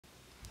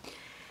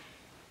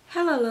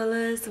Hello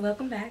Lolas,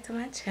 welcome back to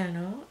my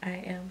channel. I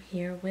am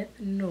here with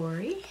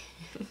Nori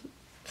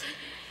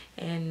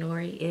and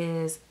Nori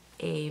is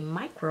a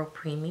micro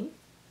preemie.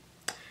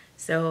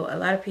 So a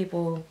lot of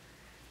people,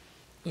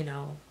 you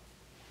know,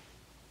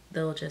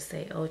 they'll just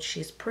say, oh,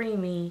 she's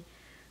preemie,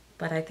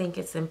 but I think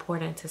it's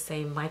important to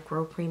say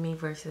micro preemie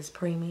versus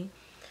preemie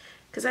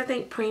because I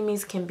think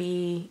preemies can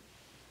be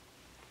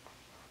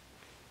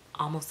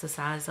almost the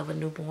size of a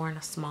newborn,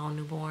 a small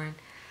newborn,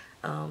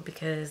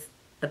 because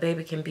the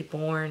baby can be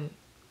born,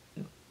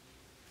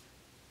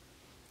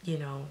 you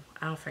know,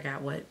 I don't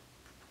forget what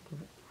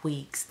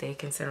weeks they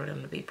consider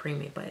them to be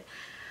preemie, but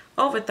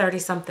over 30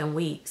 something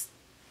weeks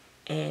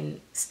and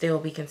still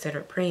be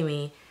considered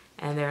preemie,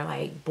 and they're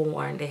like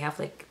born, they have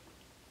like,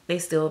 they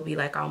still be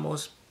like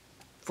almost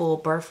full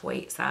birth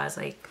weight size,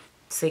 like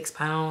 6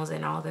 pounds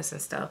and all this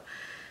and stuff.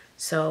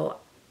 So,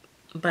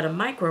 but a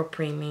micro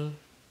preemie,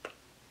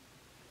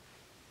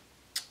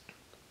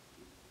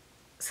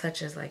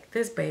 such as like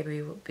this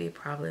baby, would be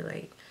probably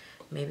like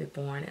maybe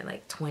born at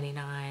like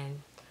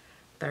 29,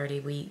 30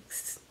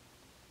 weeks,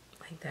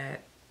 like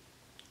that,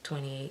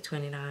 28,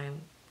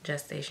 29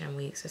 gestation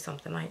weeks or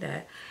something like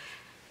that.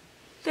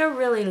 They're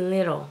really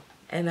little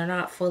and they're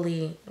not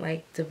fully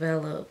like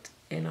developed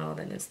and all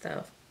that and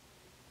stuff.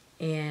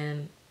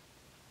 And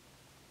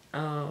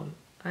I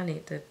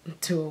need to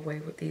do away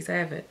with these. I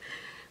haven't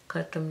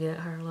cut them yet,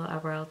 her little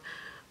eyebrows.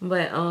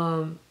 But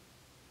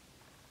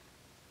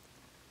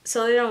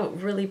so they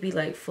don't really be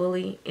like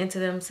fully into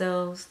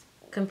themselves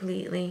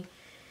completely.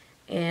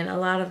 And a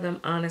lot of them,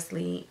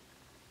 honestly,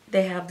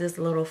 they have this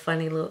little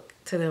funny look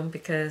to them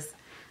because,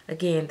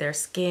 again, their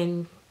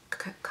skin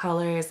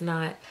color is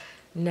not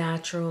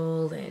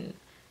natural, and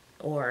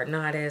or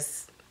not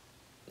as,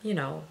 you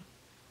know,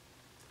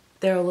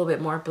 they're a little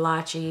bit more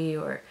blotchy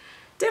or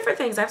different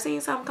things. I've seen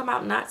some come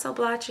out not so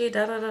blotchy,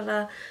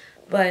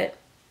 but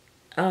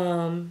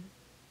they're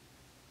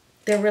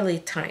really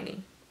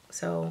tiny.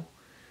 So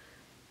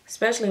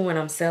especially when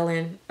I'm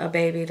selling a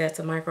baby that's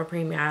a micro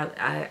preemie,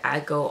 I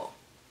go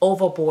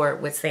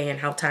overboard with saying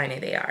how tiny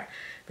they are,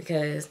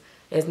 because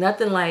it's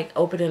nothing like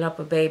opening up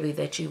a baby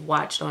that you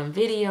watched on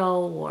video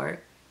or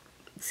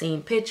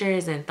seen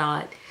pictures and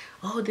thought,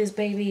 oh, this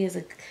baby is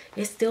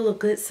it's still a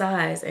good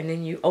size, and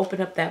then you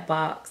open up that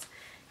box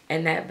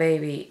and that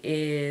baby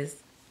is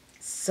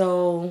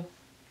so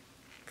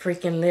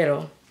freaking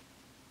little,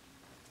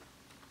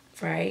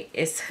 right?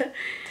 It's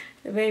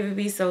the baby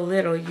be so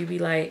little, you be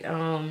like,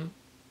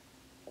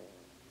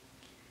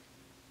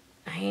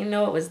 I didn't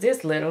know it was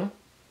this little.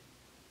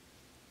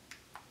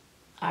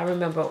 I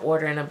remember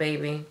ordering a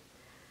baby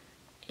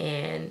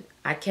and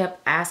I kept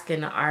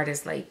asking the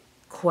artist like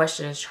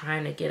questions,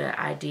 trying to get an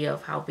idea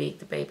of how big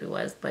the baby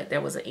was, but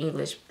there was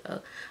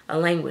a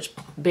language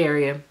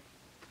barrier.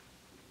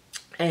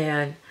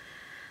 And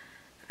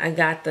I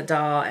got the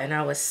doll and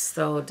I was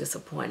so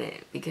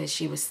disappointed because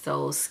she was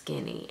so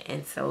skinny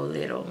and so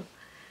little.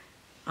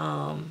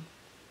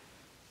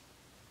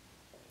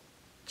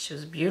 She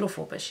was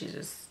beautiful, but she's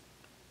just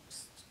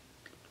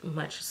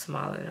much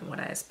smaller than what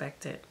I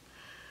expected.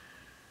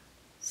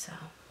 So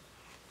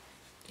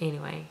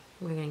anyway,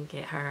 we're gonna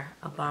get her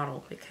a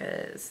bottle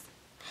because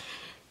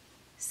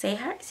say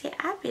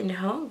I've been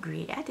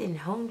hungry. I've been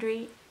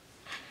hungry.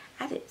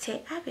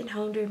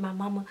 My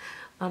mama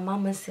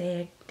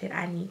said that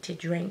I need to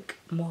drink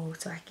more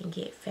so I can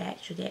get fat.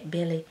 So that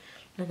belly,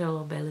 look at her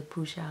little belly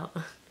push out.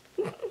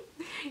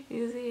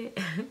 You see it?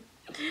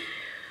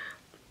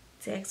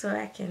 So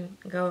I can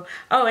go.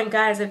 Oh, and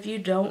guys, if you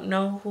don't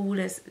know who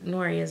this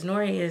Nori is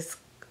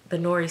the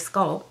Nori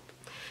Sculpt.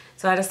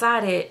 So I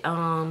decided,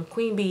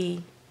 Queen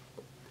Bee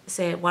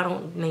said, why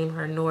don't name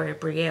her Nori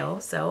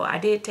Brielle? So I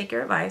did take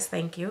your advice.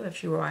 Thank you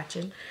if you were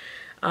watching.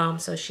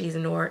 So she's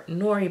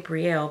Nori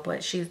Brielle,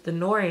 but she's the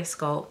Nori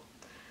Sculpt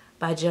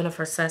by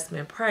Jennifer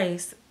Sussman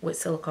Price with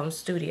Silicone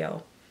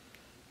Studio.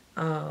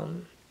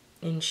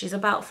 And she's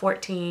about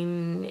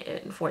 14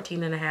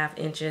 and a half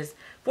inches,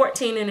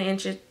 14 and a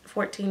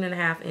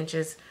half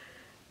inches,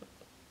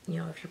 you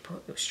know, if you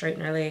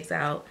straighten her legs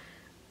out,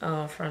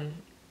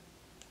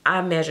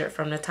 I measured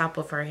from the top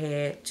of her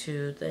head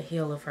to the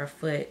heel of her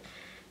foot,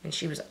 and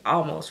she was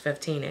almost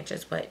 15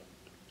 inches, but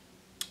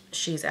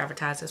she's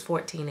advertised as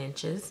 14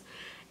 inches,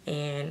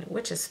 and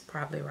which is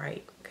probably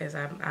right because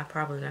I'm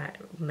probably not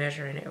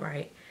measuring it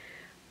right.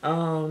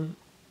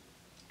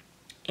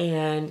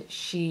 And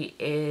she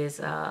is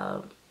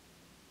about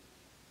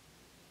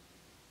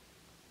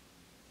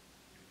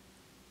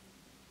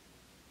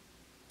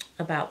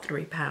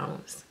 3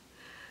 pounds.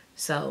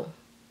 So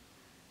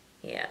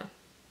yeah,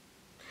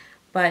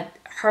 but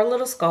her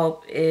little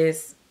sculpt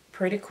is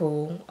pretty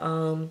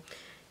cool.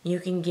 You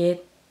can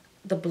get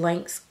the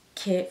blanks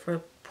kit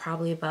for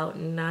probably about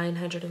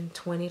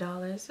 $920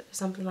 or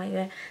something like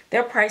that.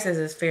 Their prices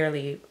is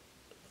fairly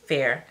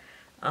fair.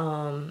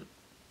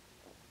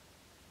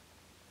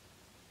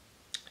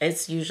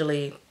 It's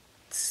usually,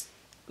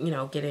 you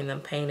know, getting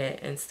them painted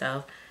and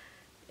stuff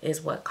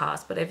is what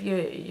costs. But if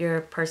you're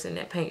a person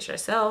that paints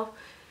yourself,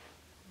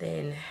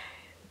 then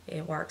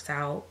it works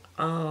out.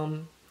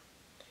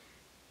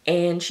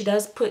 And she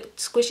does put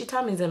squishy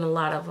tummies in a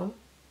lot of them.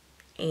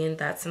 And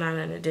that's not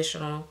an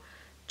additional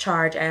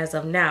charge as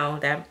of now.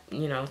 That,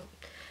 you know,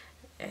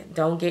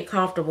 don't get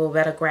comfortable.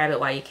 Better grab it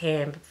while you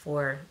can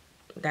before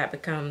that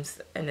becomes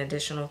an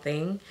additional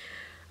thing.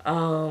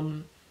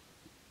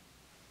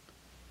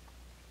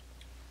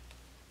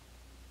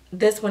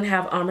 This one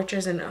have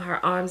armatures in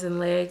her arms and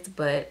legs,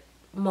 but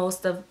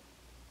most of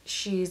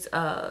she's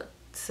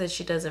said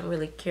she doesn't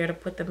really care to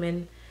put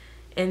them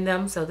in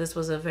them. So this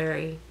was a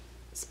very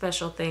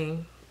special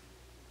thing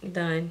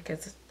done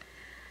because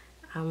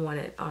I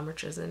wanted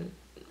armatures in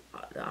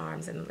the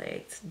arms and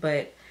legs.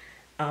 But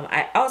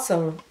I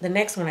also, the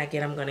next one I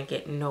get, I'm gonna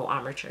get no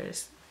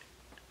armatures.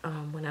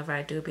 Whenever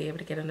I do be able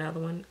to get another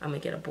one, I'm gonna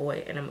get a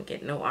boy and I'm gonna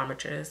get no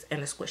armatures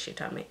and a squishy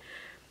tummy.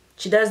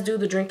 She does do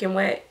the drinking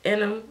wet in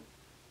them,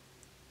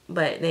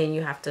 but then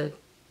you have to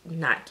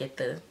not get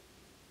the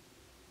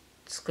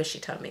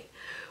squishy tummy.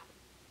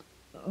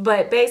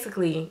 But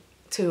basically,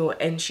 too,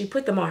 and she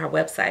put them on her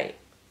website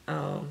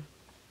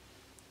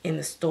in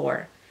the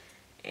store.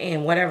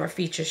 And whatever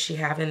features she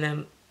have in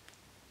them,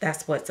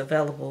 that's what's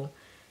available.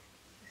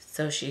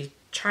 So she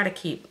try to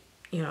keep,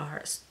 you know,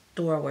 her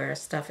store where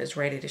stuff is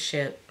ready to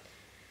ship,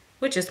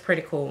 which is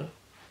pretty cool.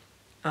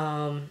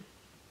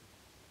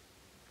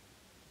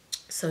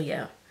 So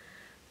yeah,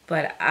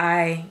 but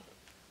I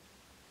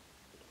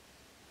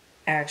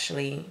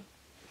actually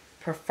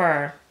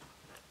prefer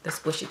the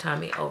squishy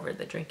tummy over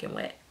the drinking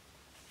wet.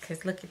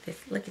 Cause look at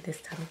this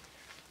tummy.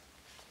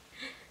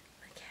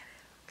 Look at it.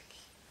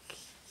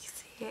 You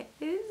see it?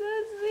 It's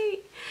so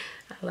sweet.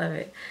 I love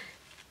it.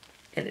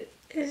 And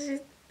it's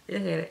just,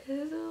 look at it.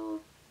 It's so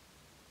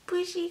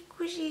squishy,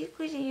 squishy,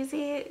 squishy. You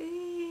see it?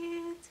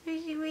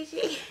 Squishy,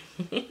 squishy.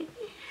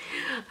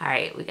 All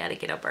right, we gotta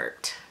get her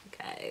burped,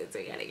 guys.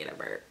 We gotta get her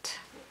burped.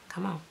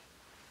 Come on.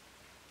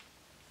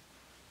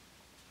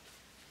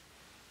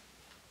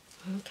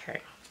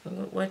 Okay,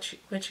 what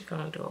you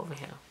gonna do over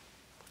here?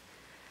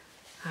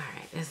 All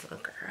right, this little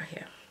girl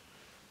here.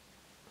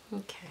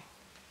 Okay.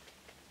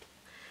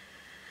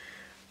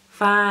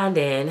 Fine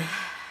then.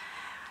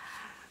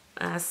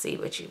 I see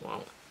what you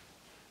want.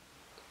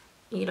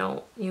 You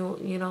don't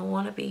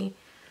want to be.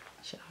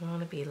 She don't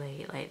want to be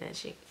laid like that.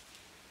 She.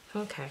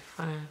 Okay,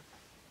 fine.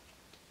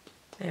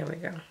 There we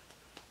go.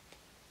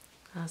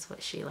 That's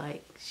what she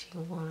like. She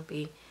want to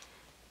be.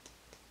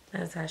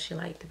 That's how she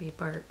like to be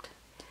burped.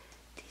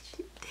 Did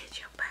you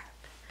burp?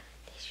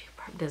 Did you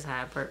burp? This is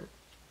how I burp.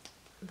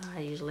 That's how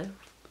I usually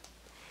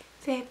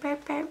say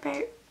burp, burp,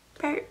 burp,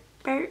 burp,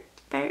 burp,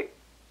 burp.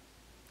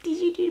 Did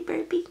you do the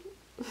burpee?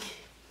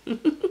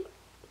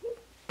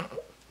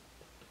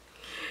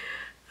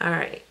 All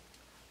right.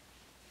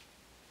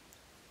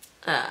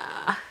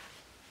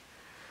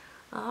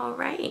 All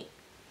right.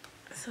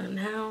 So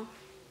now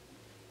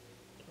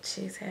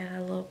she's had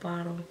her little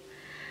bottle.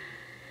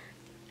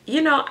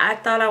 You know, I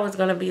thought I was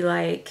gonna be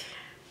like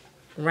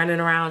running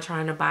around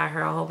trying to buy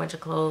her a whole bunch of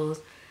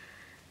clothes.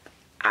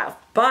 I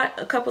bought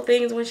a couple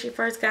things when she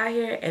first got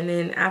here, and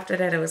then after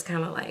that it was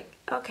kind of like,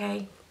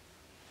 okay,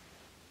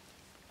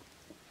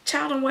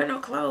 child don't wear no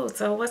clothes,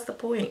 so what's the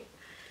point?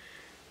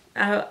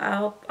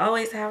 I'll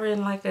always have her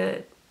in like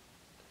a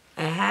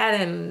hat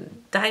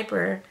and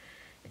diaper,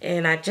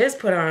 and I just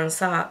put her on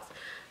socks.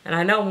 And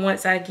I know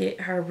once I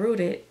get her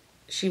rooted,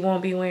 she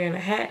won't be wearing a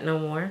hat no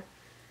more.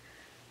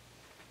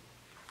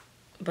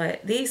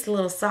 But these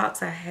little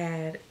socks I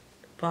had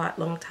bought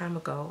a long time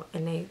ago,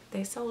 and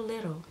they so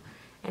little,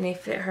 and they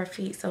fit her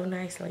feet so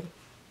nicely.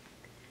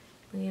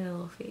 Look at her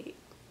little feet.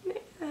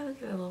 Look at her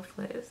little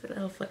foot. It's a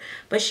little foot.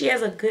 But she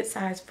has a good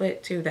size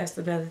foot too. That's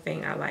another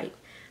thing I like.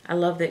 I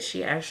love that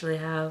she actually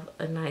have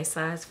a nice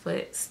size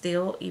foot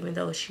still, even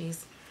though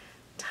she's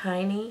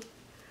tiny.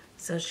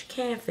 So she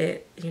can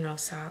fit, you know,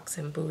 socks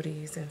and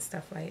booties and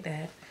stuff like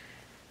that.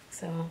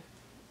 So,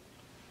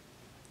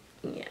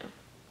 yeah.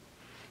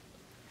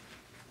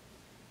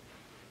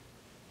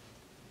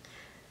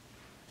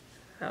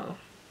 So,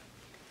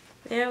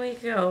 there we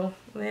go.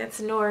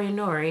 That's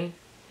Nori.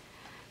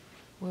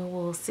 Well,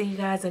 we'll see you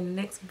guys in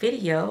the next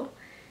video.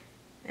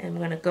 I'm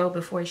going to go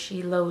before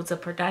she loads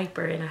up her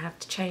diaper, and I have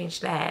to change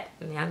that.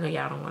 And I know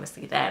y'all don't want to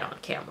see that on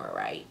camera,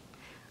 right?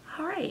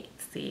 All right.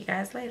 See you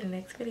guys later.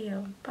 Next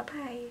video.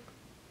 Bye-bye.